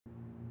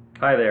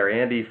Hi there,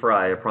 Andy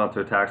Fry at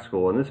Pronto Tax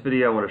School. In this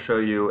video I want to show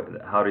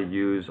you how to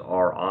use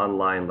our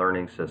online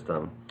learning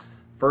system.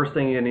 First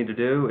thing you need to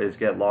do is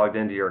get logged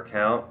into your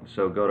account.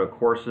 So go to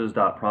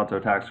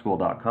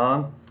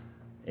courses.prontotaxschool.com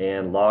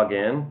and log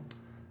in.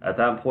 At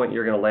that point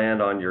you're going to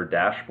land on your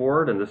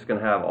dashboard, and this is going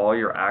to have all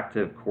your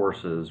active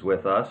courses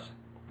with us.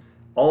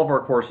 All of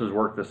our courses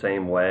work the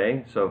same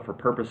way, so for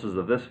purposes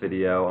of this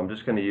video I'm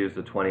just going to use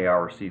the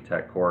 20-hour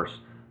CTEC course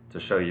to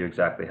show you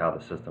exactly how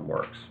the system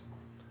works.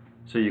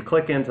 So you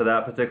click into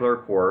that particular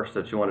course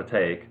that you want to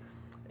take,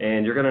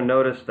 and you're going to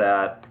notice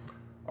that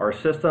our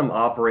system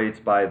operates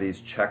by these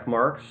check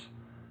marks.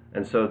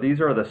 And so these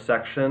are the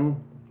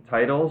section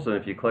titles, and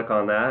if you click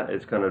on that,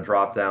 it's going to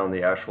drop down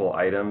the actual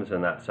items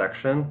in that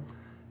section.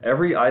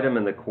 Every item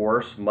in the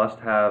course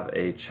must have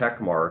a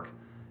check mark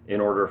in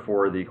order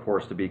for the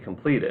course to be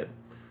completed.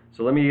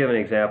 So let me give an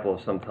example of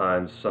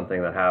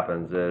something that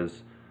happens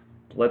is,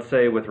 let's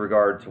say with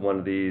regard to one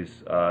of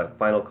these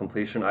final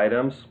completion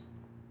items,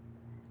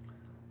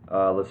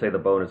 let's say the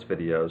bonus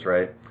videos,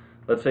 right?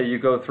 Let's say you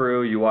go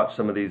through, you watch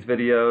some of these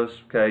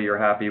videos, okay, you're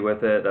happy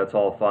with it, that's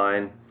all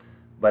fine.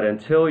 But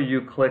until you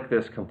click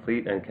this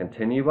complete and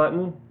continue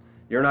button,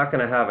 you're not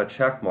going to have a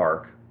check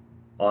mark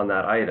on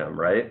that item,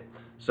 right?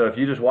 So if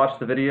you just watch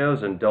the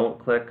videos and don't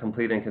click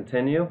complete and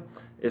continue,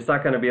 it's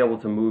not going to be able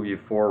to move you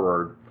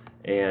forward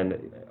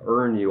and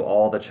earn you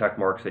all the check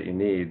marks that you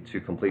need to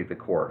complete the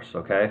course,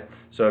 okay?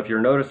 So if you're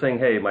noticing,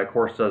 hey, my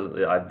course does,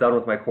 I've done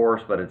with my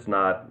course, but it's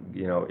not,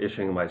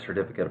 issuing my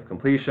certificate of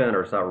completion,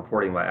 or it's not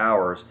reporting my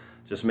hours,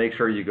 just make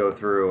sure you go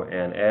through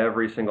and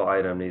every single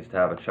item needs to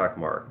have a check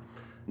mark.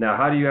 Now,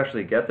 how do you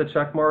actually get the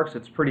check marks?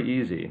 It's pretty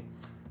easy.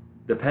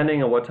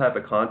 Depending on what type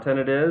of content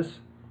it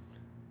is,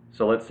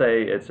 so let's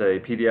say it's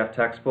a PDF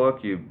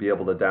textbook, you'd be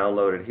able to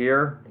download it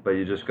here, but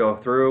you just go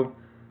through,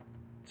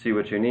 see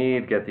what you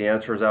need, get the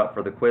answers out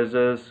for the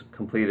quizzes,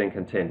 complete and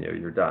continue.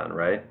 You're done,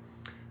 right?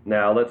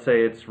 Now let's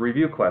say it's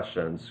review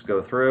questions.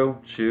 Go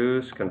through,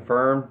 choose,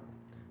 confirm.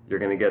 You're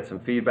going to get some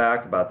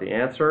feedback about the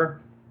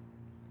answer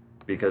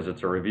because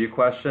it's a review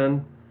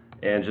question,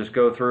 and just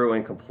go through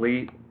and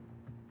complete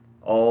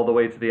all the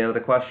way to the end of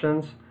the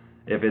questions.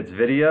 If it's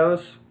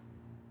videos,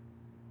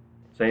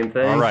 same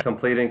thing, all right.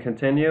 Complete and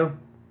continue.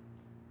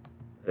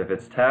 If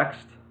it's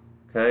text,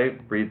 okay,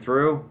 read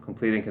through,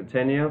 complete and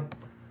continue.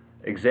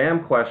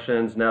 Exam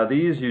questions, now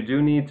these you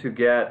do need to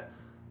get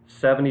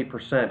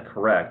 70%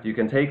 correct. You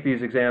can take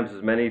these exams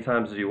as many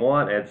times as you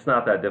want. It's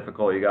not that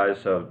difficult, you guys,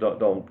 so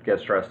don't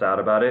get stressed out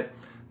about it.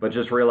 But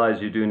just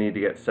realize you do need to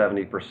get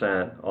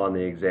 70% on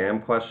the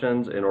exam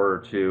questions in order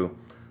to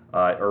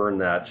earn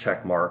that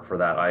check mark for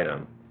that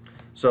item.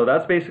 So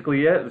that's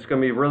basically it. It's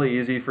going to be really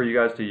easy for you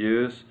guys to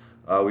use.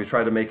 We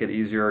try to make it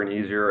easier and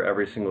easier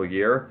every single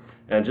year.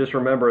 And just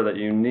remember that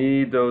you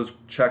need those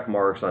check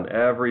marks on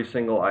every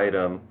single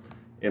item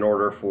in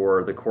order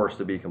for the course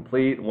to be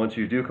complete. Once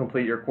you do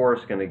complete your course,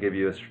 it's going to give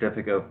you a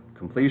certificate of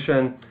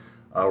completion.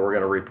 We're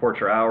going to report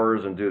your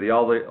hours and do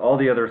all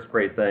the other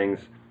great things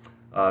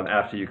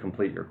after you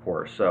complete your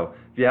course. So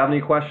if you have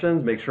any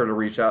questions, make sure to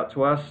reach out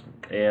to us,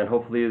 and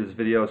hopefully this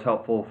video is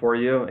helpful for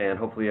you, and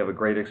hopefully you have a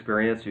great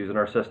experience using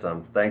our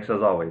system. Thanks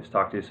as always.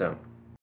 Talk to you soon.